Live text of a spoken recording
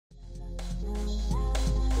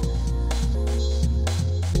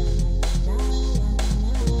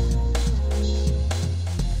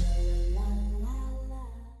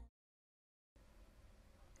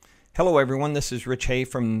Hello everyone, this is Rich Hay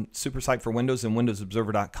from SuperSite for Windows and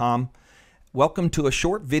WindowsObserver.com. Welcome to a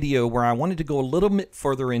short video where I wanted to go a little bit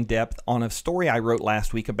further in depth on a story I wrote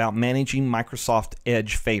last week about managing Microsoft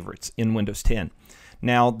Edge favorites in Windows 10.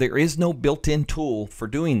 Now, there is no built-in tool for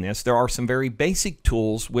doing this. There are some very basic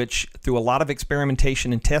tools which, through a lot of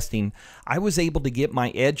experimentation and testing, I was able to get my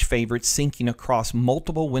Edge favorites syncing across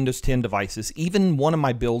multiple Windows 10 devices, even one of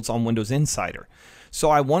my builds on Windows Insider. So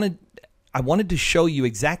I wanted to show you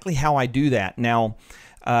exactly how I do that. Now,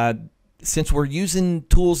 since we're using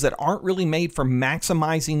tools that aren't really made for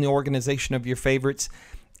maximizing the organization of your favorites,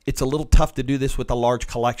 it's a little tough to do this with a large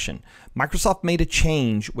collection. Microsoft made a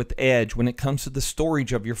change with Edge when it comes to the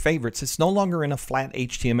storage of your favorites. It's no longer in a flat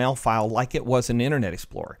HTML file like it was in Internet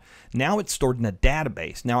Explorer. Now it's stored in a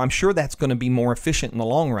database. Now I'm sure that's going to be more efficient in the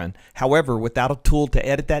long run. However, without a tool to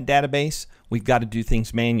edit that database, we've got to do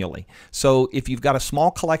things manually. So if you've got a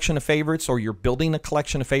small collection of favorites or you're building a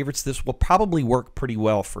collection of favorites, this will probably work pretty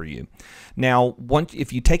well for you. Now,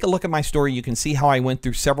 if you take a look at my story, you can see how I went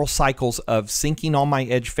through several cycles of syncing all my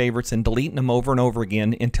Edge favorites and deleting them over and over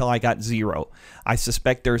again until I got 0. I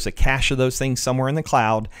suspect there's a cache of those things somewhere in the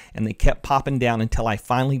cloud, and they kept popping down until I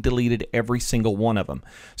finally deleted every single one of them.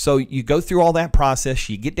 So you go through all that process,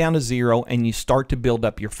 you get down to 0, and you start to build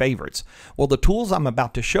up your favorites. Well, the tools I'm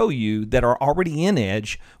about to show you that are already in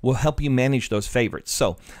Edge will help you manage those favorites.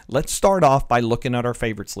 So let's start off by looking at our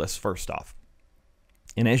favorites list first off.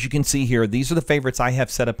 And as you can see here, these are the favorites I have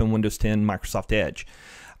set up in Windows 10 Microsoft Edge.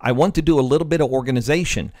 I want to do a little bit of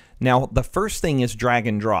organization. Now, the first thing is drag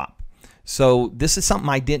and drop. So this is something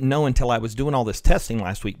I didn't know until I was doing all this testing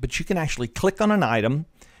last week, but you can actually click on an item,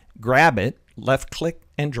 grab it, left click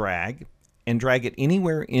and drag it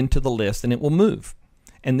anywhere into the list, and it will move.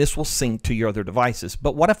 And this will sync to your other devices.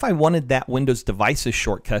 But what if I wanted that Windows Devices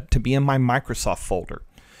shortcut to be in my Microsoft folder?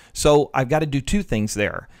 So I've got to do two things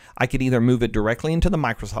there. I could either move it directly into the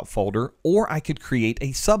Microsoft folder, or I could create a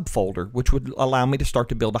subfolder, which would allow me to start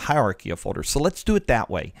to build a hierarchy of folders. So let's do it that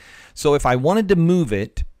way. So if I wanted to move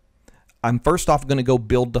it, I'm first off going to go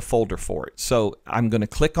build the folder for it. So I'm going to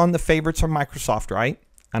click on the favorites from Microsoft, right?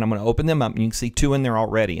 And I'm going to open them up, and you can see 2 in there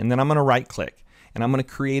already. And then I'm going to right click, and I'm going to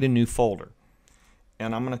create a new folder.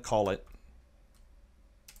 And I'm going to call it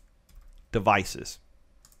Devices.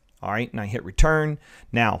 All right, and I hit return.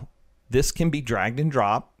 Now, this can be dragged and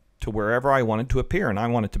dropped to wherever I want it to appear, and I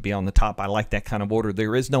want it to be on the top. I like that kind of order.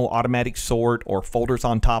 There is no automatic sort or folders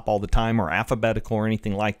on top all the time or alphabetical or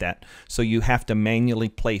anything like that. So you have to manually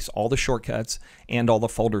place all the shortcuts and all the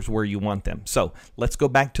folders where you want them. So let's go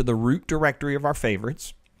back to the root directory of our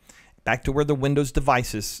favorites, back to where the Windows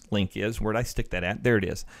Devices link is. Where did I stick that at? There it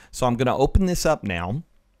is. So I'm going to open this up now.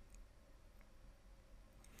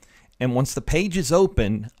 And once the page is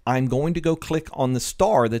open, I'm going to go click on the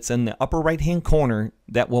star that's in the upper right-hand corner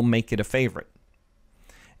that will make it a favorite.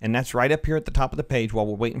 And that's right up here at the top of the page. While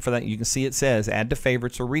we're waiting for that, you can see it says Add to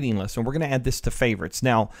Favorites or Reading List. And we're going to add this to Favorites.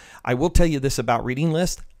 Now, I will tell you this about Reading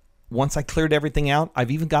List. Once I cleared everything out, I've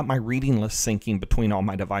even got my reading list syncing between all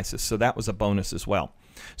my devices. So that was a bonus as well.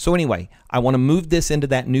 So anyway, I want to move this into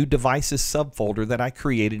that new Devices subfolder that I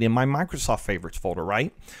created in my Microsoft Favorites folder,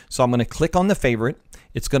 right? So I'm going to click on the favorite.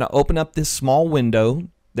 It's going to open up this small window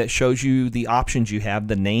that shows you the options you have,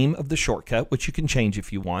 the name of the shortcut, which you can change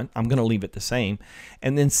if you want. I'm going to leave it the same.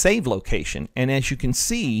 And then save location. And as you can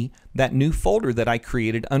see, that new folder that I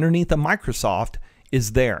created underneath the Microsoft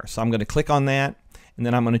is there. So I'm going to click on that, and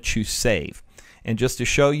then I'm going to choose Save. And just to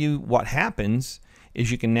show you what happens is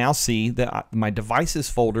you can now see that my Devices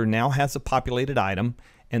folder now has a populated item,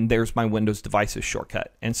 and there's my Windows Devices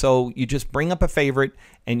shortcut. And so you just bring up a favorite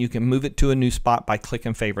and you can move it to a new spot by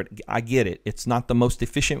clicking favorite. I get it. It's not the most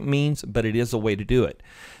efficient means, but it is a way to do it.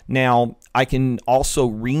 Now, I can also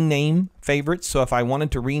rename favorites. So if I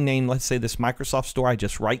wanted to rename, let's say this Microsoft Store, I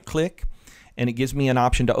just right click and it gives me an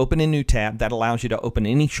option to open a new tab. That allows you to open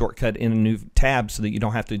any shortcut in a new tab so that you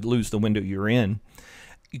don't have to lose the window you're in.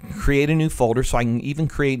 You can create a new folder, so I can even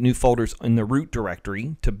create new folders in the root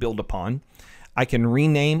directory to build upon. I can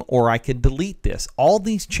rename or I could delete this. All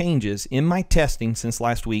these changes in my testing since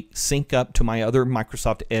last week sync up to my other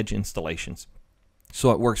Microsoft Edge installations.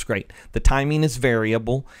 So it works great. The timing is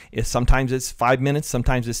variable. Sometimes it's 5 minutes,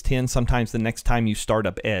 sometimes it's 10, sometimes the next time you start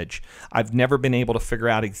up Edge. I've never been able to figure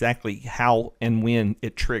out exactly how and when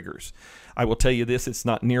it triggers. I will tell you this, it's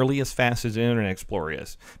not nearly as fast as Internet Explorer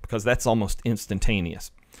is, because that's almost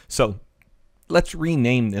instantaneous. So let's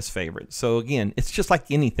rename this favorite. So again, it's just like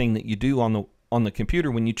anything that you do on the computer.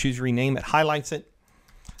 When you choose rename, it highlights it.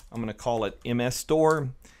 I'm going to call it MS Store,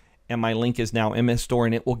 and my link is now MS Store,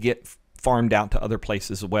 and it will get farmed out to other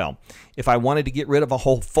places as well. If I wanted to get rid of a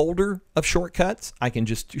whole folder of shortcuts, I can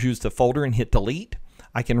just choose the folder and hit delete.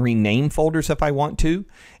 I can rename folders if I want to.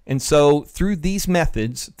 And so through these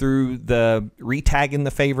methods, through the retagging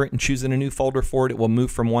the favorite and choosing a new folder for it, it will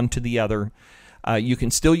move from one to the other. You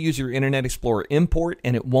can still use your Internet Explorer import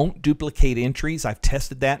and it won't duplicate entries. I've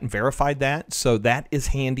tested that and verified that. So that is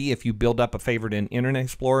handy if you build up a favorite in Internet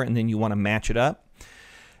Explorer and then you want to match it up.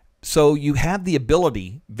 So you have the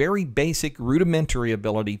ability, very basic rudimentary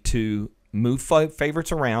ability, to move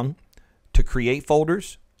favorites around, to create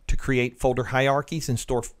folders, to create folder hierarchies and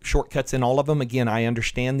store shortcuts in all of them. Again, I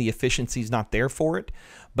understand the efficiency is not there for it,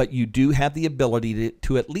 but you do have the ability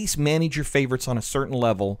to at least manage your favorites on a certain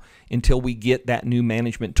level until we get that new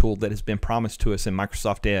management tool that has been promised to us in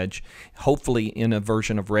Microsoft Edge, hopefully in a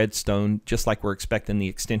version of Redstone, just like we're expecting the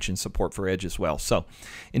extension support for Edge as well. So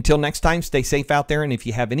until next time, stay safe out there, and if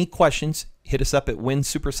you have any questions, hit us up at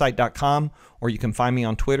winsupersite.com, or you can find me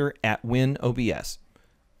on Twitter at winobs.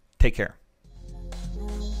 Take care.